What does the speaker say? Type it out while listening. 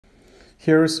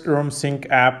Here's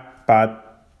RoomSync app,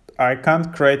 but I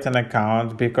can't create an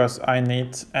account because I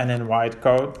need an invite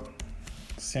code.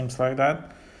 Seems like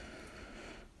that.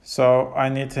 So I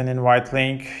need an invite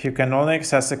link. You can only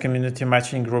access a community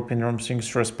matching group in RoomSync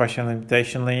through a special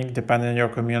invitation link. Depending on your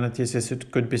communities,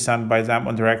 it could be sent by them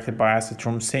or directly by us at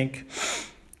RoomSync.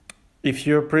 If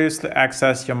you previously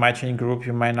accessed your matching group,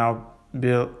 you may now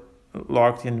be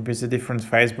logged in with a different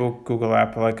Facebook, Google,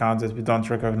 Apple account that we don't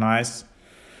recognize.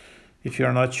 If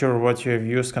you're not sure what you have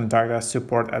used, contact us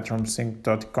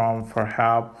support@roomsync.com for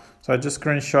help. So I just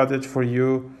screenshot it for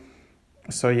you.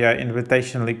 So yeah,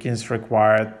 invitation link is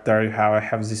required. There you have, I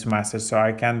have this message. So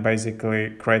I can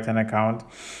basically create an account.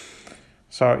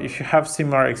 So if you have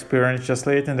similar experience, just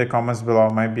leave it in the comments below.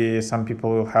 Maybe some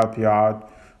people will help you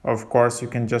out. Of course, you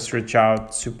can just reach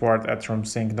out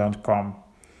support@roomsync.com.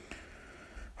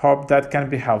 Hope that can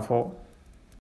be helpful.